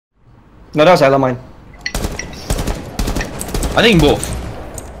No, that was Ella mine. I think both.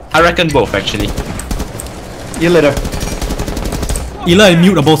 I reckon both actually. You later. Ela and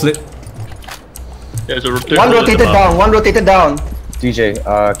Mute are both lit. There's a rotator. One rotated down, one rotated down. DJ,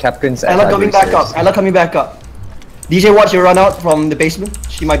 Kapkan's Ella coming back up, Ella coming back up. DJ, watch you run out from the basement.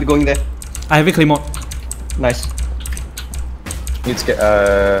 She might be going there. I have a claymore. Nice. Let's get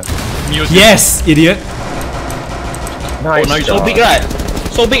Yes, idiot. nice. nice. So big, right?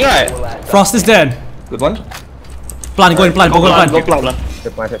 So big, right? Frost is dead. Good one. Plant, go in, plant, go in, plant. Go plant.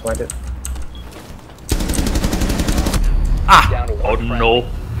 Hit planted. Ah! Oh no.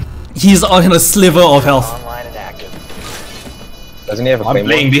 He's on a sliver of health. Online and active. Doesn't he have a I'm claymore?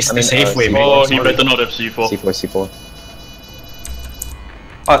 playing this the safe way, man. Oh, he better not have C4. C4.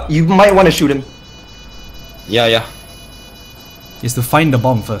 You might want to shoot him. Yeah. He has to find the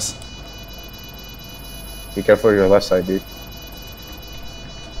bomb first. Be careful your left side, dude.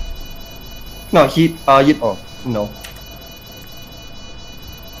 No, he. Oh. No.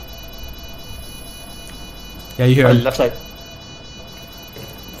 Yeah, you hear him. Left side.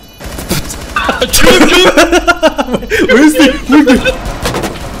 Where's the?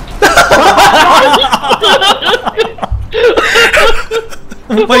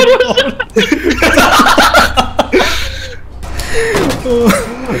 Oh my god!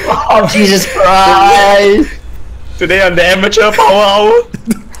 Oh Jesus Christ! Today on the amateur power hour.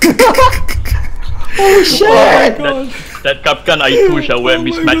 Oh shit! That Kapkan I2 shall wear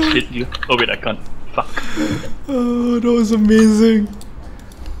mismatch hit you. Oh wait, I can't. Fuck. Oh, that was amazing.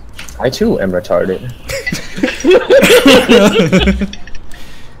 I too am retarded.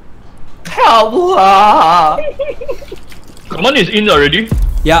 Help! Someone is in already.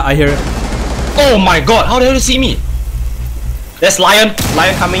 Yeah, I hear it. Oh my god, how the hell you see me? There's Lion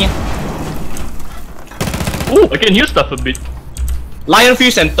coming in. Oh, I can hear stuff a bit. Lion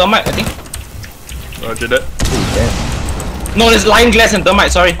fuse and thermite, I think. Roger that. No, there's Lion glass and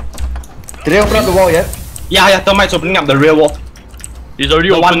thermite, sorry. Did they open up the wall yet? Yeah, thermite's opening up the rear wall. He's already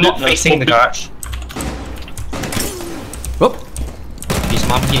The one opened not it. facing the garage. Oh, He's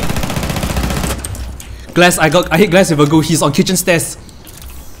mom here. Glass, I hit Glass with a go. He's on kitchen stairs.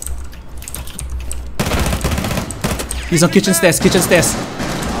 He's on kitchen stairs.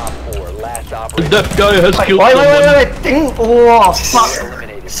 Op 4, last operator. That guy has killed Wait, someone. Ding! Oh fuck!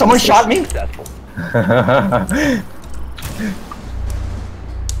 Eliminated. Someone shot me? Successful.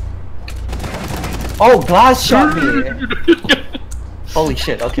 Oh, Glass shot me! Holy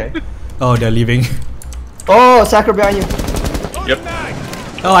shit, okay. Oh, they're leaving. Oh, Sakura behind you. Yep.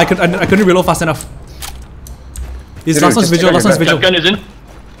 Oh, I couldn't reload fast enough. This last one's vigil. Last one's vigil. Kapkan is in.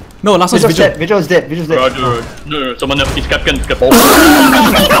 No, last one's Vigil's vigil. dead, Vigil's dead, Vigil's dead. Roger. No, someone else. It's Kapkan. It's Kapkan.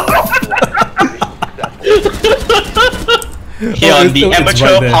 Here on the it's amateur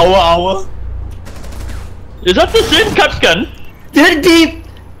right there. power hour. Is that the same Kapkan? Did it beep?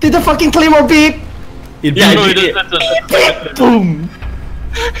 Did the fucking claymore beep? It Yeah, No, beat. it is. That's Boom!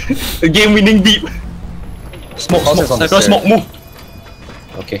 The game winning beep. Smoke, House is on the smoke, stairs. smoke, move.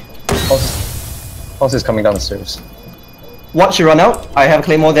 Okay. House is coming down the stairs. Watch you run out. I have a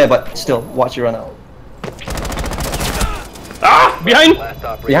claymore there, but still, watch you run out. Ah! Behind! Last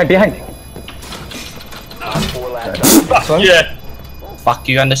operator. Behind. Op 4, last operator. Sorry? Yeah. Fuck,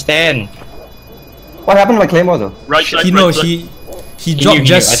 you understand. What happened to my claymore though? Right side. He right no, side. he knew, dropped I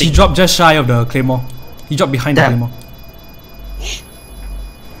just think. he dropped just shy of the claymore. He dropped behind Damn. the claymore.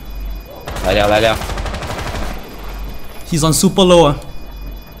 Lie down. He's on super low.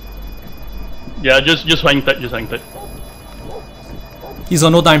 Yeah, just hang tight. Just hang tight. He's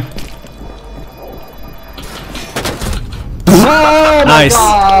on no time. Oh my Nice.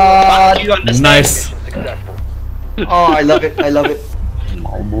 god! You understand? Nice. Successful. Oh, I love it, I love it.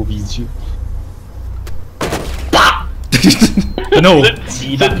 No.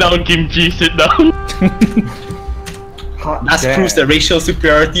 Sit down, Kimchi. Sit down. Hot That damn. proves the racial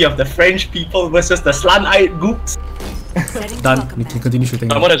superiority of the French people versus the slant-eyed goops. Done. You can continue shooting.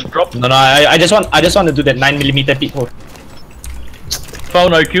 Someone has dropped. No, I just want to do that 9mm peephole.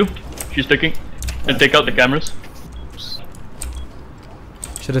 Found IQ. She's taking. And take out the cameras.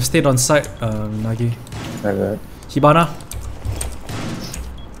 Should have stayed on site, Nagi. Like that. Hibana.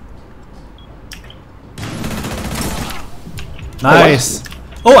 Nice.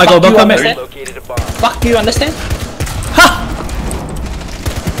 Oh, I got a Fuck you, Belka understand? mat. Located a bomb. Fuck, you understand? Ha!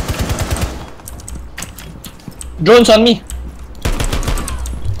 Drones on me.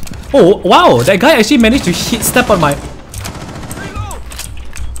 Oh, wow. That guy actually managed to step on my...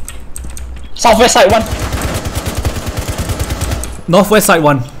 Southwest side one. Northwest side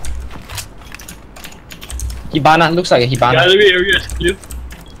one. Hibana, looks like a Hibana. Gallery area is clear.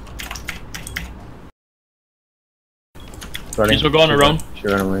 running. She's gone around. She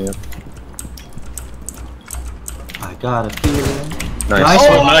ran away, yeah. I got a feeling. Nice.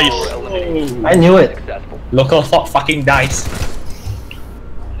 Oh, nice. I knew it. Successful. Local thought fucking dies.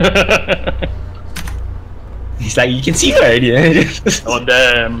 He's like, you can see her already. Oh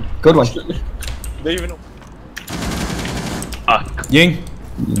damn. Good one. Don't even know. Ah, Ying.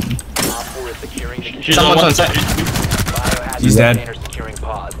 Op 4 is securing the she's Someone's on on site. biohazard He's dead. container securing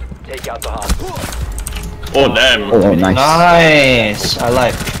pods. Take out the hostile. Oh damn. Oh, nice. Nice. I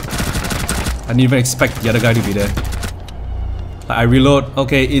like. I didn't even expect the other guy to be there. Like, I reload.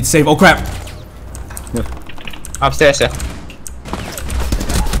 Okay, it's safe. Oh crap. Upstairs, yeah.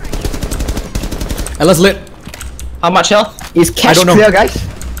 Ella's lit. How much health? Is cache don't know. clear, guys?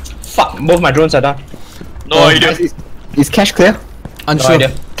 Fuck, both my drones are down. No idea. Is cache clear? No Unsure.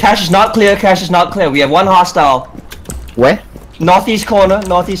 idea. Cache is not clear. Cache is not clear. We have one hostile. Where? Northeast corner.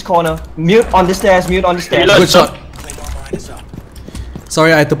 Northeast corner. Mute on the stairs. Mute on the stairs. Good shot.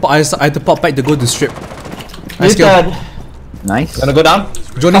 Sorry, I had to pop back to go to strip. Nice kill. Muted. Nice. Gonna go down?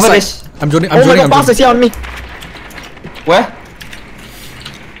 Joining Cover side. this. I'm joining. Oh my god, I'm Boss is joining. here on me. Where?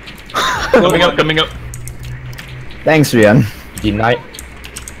 Coming up, coming up. Thanks, Rian. Denied.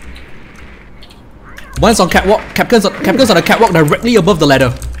 One's on catwalk. Kapkan's on the catwalk directly above the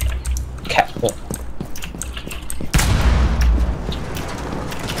ladder. Catwalk.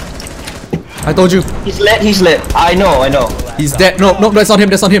 I told you. He's lit. He's lit. I know. I know. He's dead. No, that's on him.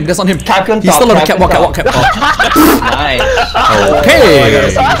 That's on him. That's on him. Kapkan He's top, still on the Kapkan catwalk. top. Nice. Nice. Okay.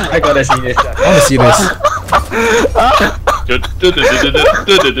 I gotta see this. I want to see this.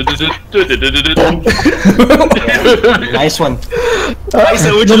 Nice one.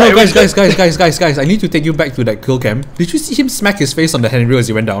 No, guys. I need to take you back to that kill cam. Did you see him smack his face on the handrail as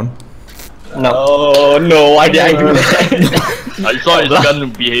he went down? No. Oh no, I did do that. I saw his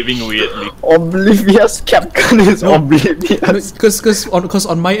gun behaving weirdly. Oblivious Kapkan is oblivious. Because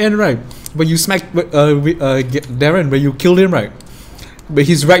on my end, right, when you smacked Darren, when you killed him, right, but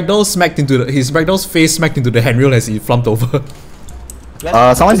his ragdoll's face smacked into the handrail as he flumped over.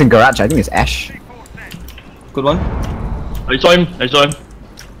 Someone's in garage. I think it's Ash. Good one. I saw him. I saw him.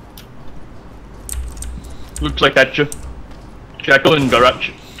 Looks like Thatcher. Jackal in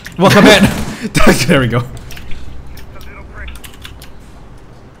garage. Welcome in. There we go.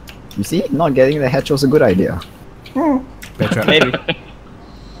 You see, not getting the hatch was a good idea. Bad trap. Maybe.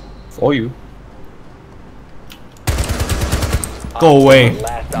 For you. Go away.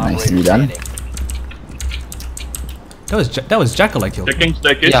 Last Nicely operator done. standing. That was Jackal I killed. Checking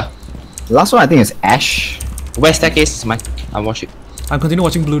staircase. Yeah. The last one I think is Ash. West staircase is mine. I'll watch it. I'm continue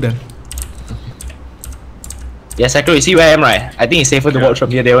watching blue then. Yeah, Sakura, you see where I am, right? I think it's safer to watch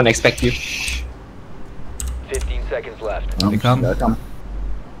from here, they won't expect you. 15 seconds left. They come. There come.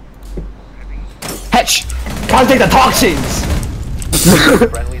 Hatch. Can't take the toxins.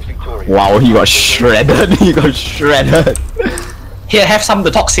 Friendly's victorious. Wow, he got shredded. He got shredded. Here, have some of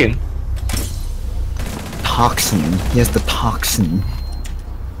the toxin. Toxin. Yes, the toxin.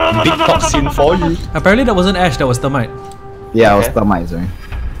 Big toxin for you. Apparently that wasn't Ash, that was Thermite. Yeah, it was Thermite, sorry.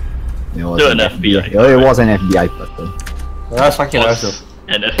 It was Still an FBI. It was an FBI person. That's fucking awesome.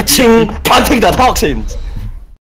 NF. Ching. Can't take the toxins.